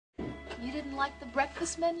didn't like the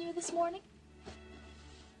breakfast menu this morning?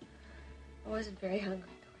 I wasn't very hungry,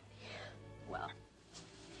 Dorothy. Well,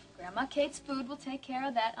 Grandma Kate's food will take care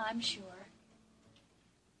of that, I'm sure.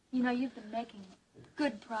 You know, you've been making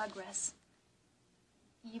good progress.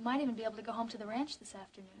 You might even be able to go home to the ranch this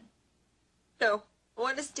afternoon. No, I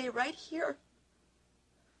want to stay right here.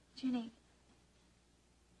 Ginny,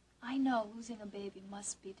 I know losing a baby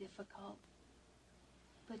must be difficult.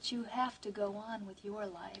 But you have to go on with your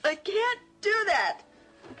life. I can't do that.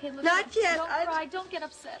 Okay, look. Not yet. Don't cry. Don't get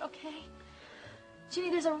upset, okay?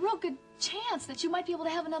 Ginny, there's a real good chance that you might be able to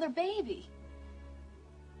have another baby.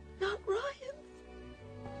 Not Ryan.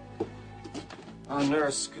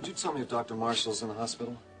 Nurse, could you tell me if Dr. Marshall's in the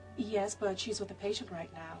hospital? Yes, but she's with a patient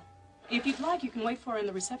right now. If you'd like, you can wait for her in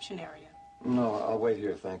the reception area. No, I'll wait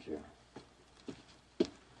here, thank you.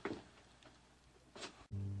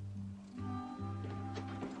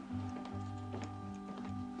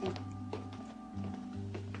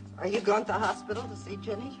 Are you going to the hospital to see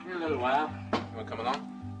Ginny? In a little while. You want to come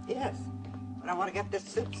along? Yes, but I want to get this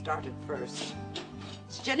soup started first.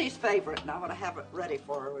 It's Ginny's favorite, and I want to have it ready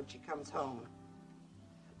for her when she comes home.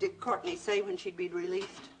 Did Courtney say when she'd be released?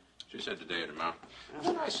 She said today or tomorrow.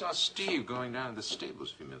 Then I saw Steve going down to the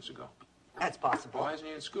stables a few minutes ago. That's possible. Why isn't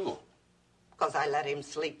he in school? Because I let him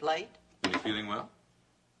sleep late. Is he feeling well?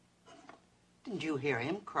 Didn't you hear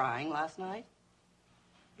him crying last night?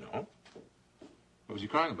 No. What was he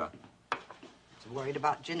crying about? He was worried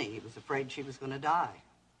about Ginny. He was afraid she was going to die.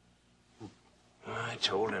 I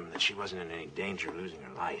told him that she wasn't in any danger of losing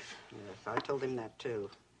her life. Yes, I told him that too.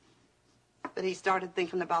 But he started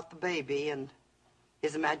thinking about the baby, and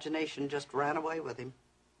his imagination just ran away with him.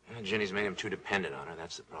 Yeah, Ginny's made him too dependent on her.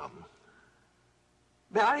 That's the problem.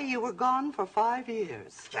 Barry, you were gone for 5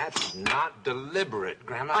 years. That's not deliberate,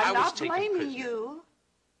 Grandma. I'm I was not taken blaming prisoner. you.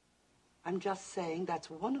 I'm just saying that's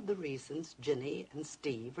one of the reasons Ginny and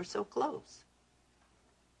Steve are so close.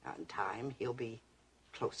 Now, in time, he'll be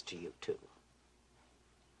close to you, too.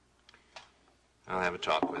 I'll have a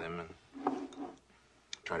talk with him and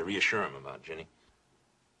try to reassure him about Ginny.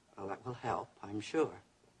 Well, that will help, I'm sure.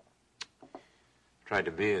 Tried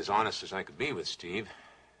to be as honest as I could be with Steve.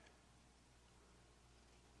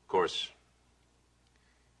 Of course,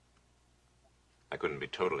 I couldn't be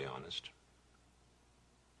totally honest.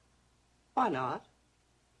 Why not?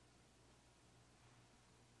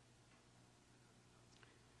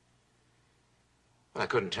 Well, I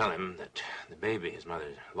couldn't tell him that the baby his mother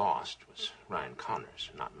lost was Ryan Connor's,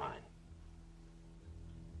 not mine.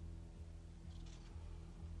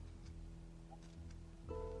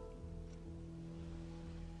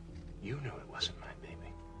 You knew it wasn't my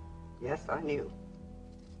baby. Yes, I knew.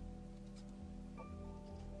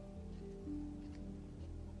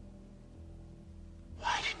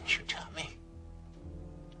 Why didn't you tell me?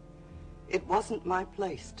 It wasn't my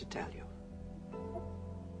place to tell you.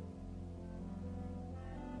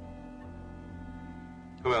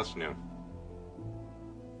 Who else knew?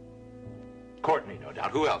 Courtney, no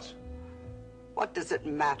doubt. Who else? What does it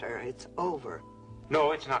matter? It's over.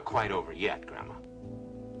 No, it's not quite over yet, Grandma.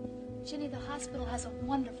 Ginny, the hospital has a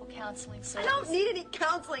wonderful counseling service. I don't need any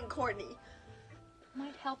counseling, Courtney. It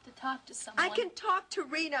might help to talk to someone. I can talk to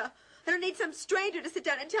Rena. I don't need some stranger to sit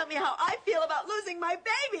down and tell me how I feel about losing my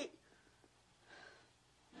baby.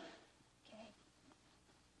 Okay.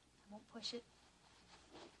 I won't push it.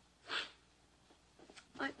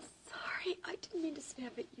 I'm sorry. I didn't mean to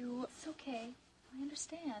snap at you. It's okay. I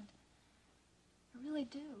understand. I really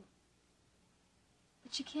do.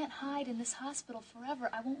 But you can't hide in this hospital forever.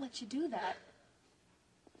 I won't let you do that.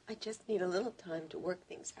 I just need a little time to work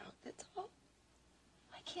things out, that's all.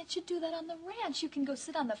 Why can't you do that on the ranch? You can go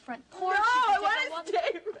sit on the front porch. No, You I can take a want walk- to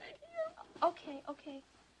stay right here. Okay, okay.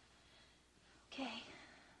 Okay.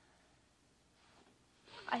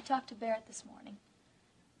 I talked to Barrett this morning.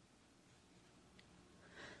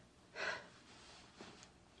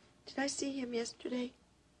 Did I see him yesterday?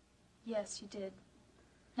 Yes, you did.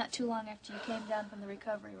 Not too long after you came down from the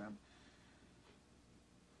recovery room.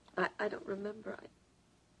 I don't remember. Of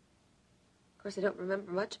course, I don't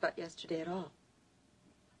remember much about yesterday at all.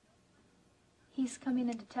 He's coming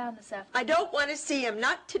into town this afternoon. I don't want to see him.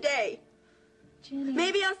 Not today. Ginny.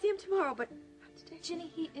 Maybe I'll see him tomorrow, but not today. Ginny,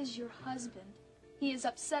 he is your husband. He is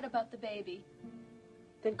upset about the baby.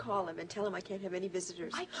 Then call him and tell him I can't have any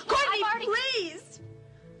visitors. I can't. Courtney, I've already... please!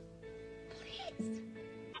 Please.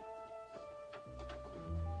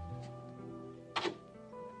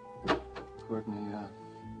 Courtney,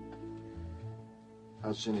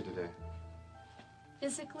 how's Ginny today?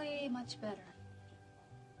 Physically, much better.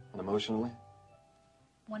 And emotionally?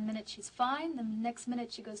 1 minute she's fine, the next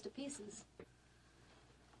minute she goes to pieces.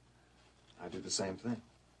 I do the same thing.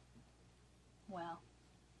 Well,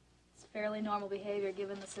 it's fairly normal behavior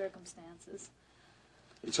given the circumstances.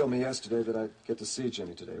 You told me yesterday that I'd get to see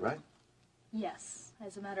Ginny today, right? Yes.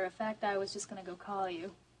 As a matter of fact, I was just going to go call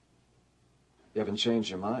you. You haven't changed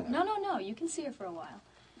your mind? No, no, no. You can see her for a while.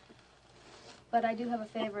 But I do have a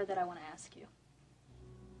favor that I want to ask you.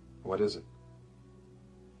 What is it?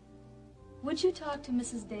 Would you talk to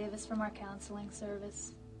Mrs. Davis from our counseling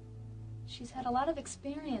service? She's had a lot of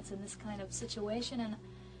experience in this kind of situation, and,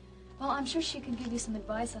 well, I'm sure she can give you some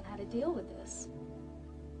advice on how to deal with this.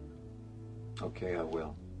 Okay, I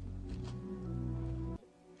will.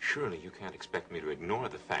 Surely you can't expect me to ignore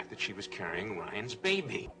the fact that she was carrying Ryan's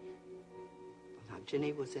baby. Now,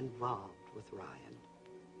 Ginny was involved with Ryan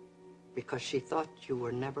because she thought you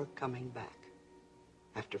were never coming back.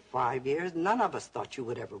 After 5 years, none of us thought you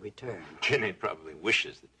would ever return. Ginny probably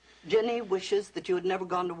wishes that... Ginny wishes that you had never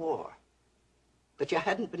gone to war, that you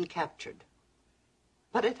hadn't been captured.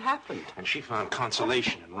 But it happened. And she found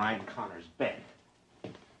consolation in Ryan Connor's bed.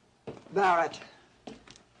 Barrett,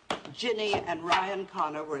 Ginny and Ryan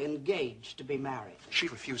Connor were engaged to be married. She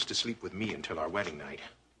refused to sleep with me until our wedding night.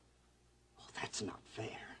 Oh, that's not fair.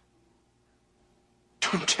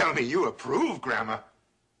 Don't tell me you approve, Grandma.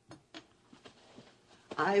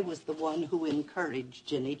 I was the one who encouraged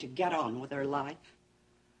Ginny to get on with her life,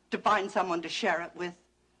 to find someone to share it with,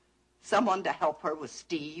 someone to help her with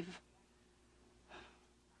Steve.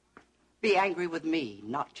 Be angry with me,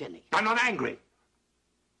 not Ginny. I'm not angry.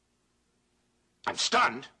 I'm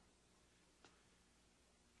stunned.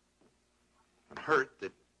 I'm hurt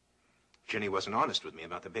that Ginny wasn't honest with me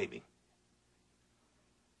about the baby.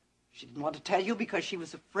 She didn't want to tell you because she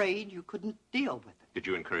was afraid you couldn't deal with it. Did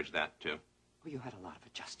you encourage that, too? Well, you had a lot of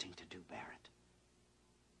adjusting to do, Barrett.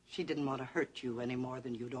 She didn't want to hurt you any more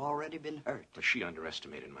than you'd already been hurt. But she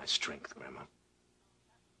underestimated my strength, Grandma.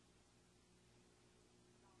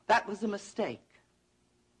 That was a mistake,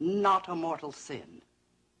 not a mortal sin.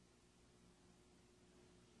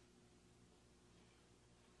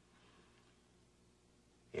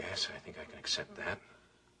 Yes, I think I can accept that.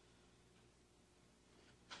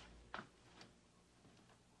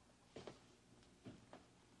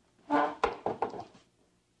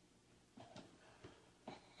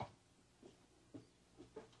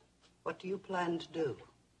 What do you plan to do?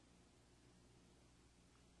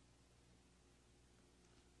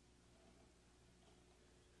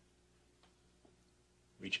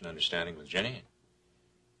 Reach an understanding with Jenny.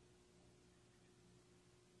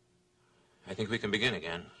 I think we can begin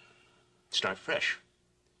again. Start fresh.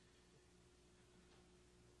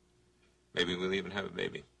 Maybe we'll even have a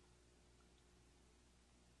baby.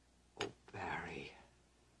 Oh, Barry.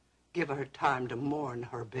 Give her time to mourn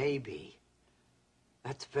her baby.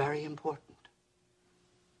 That's very important.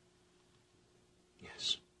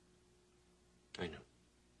 Yes. I know.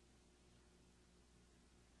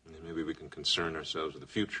 And then maybe we can concern ourselves with the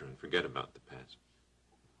future and forget about the past.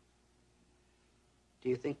 Do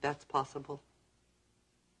you think that's possible?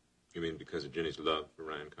 You mean because of Ginny's love for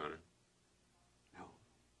Ryan Connor? No.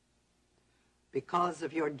 Because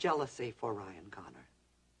of your jealousy for Ryan Connor.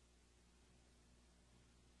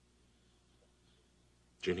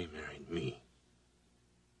 Ginny married me.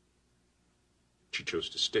 She chose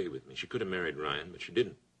to stay with me. She could have married Ryan, but she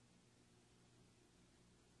didn't.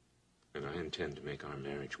 And I intend to make our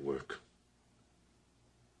marriage work.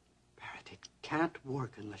 Barrett, it can't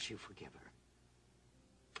work unless you forgive her.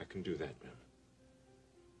 I can do that, Grandma.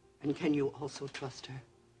 And can you also trust her?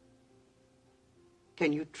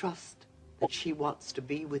 Can you trust that she wants to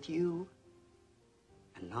be with you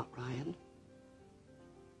and not Ryan?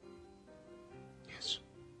 Yes,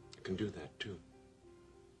 I can do that, too.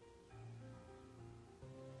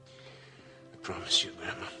 I promise you,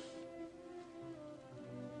 Grandma.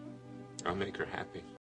 I'll make her happy.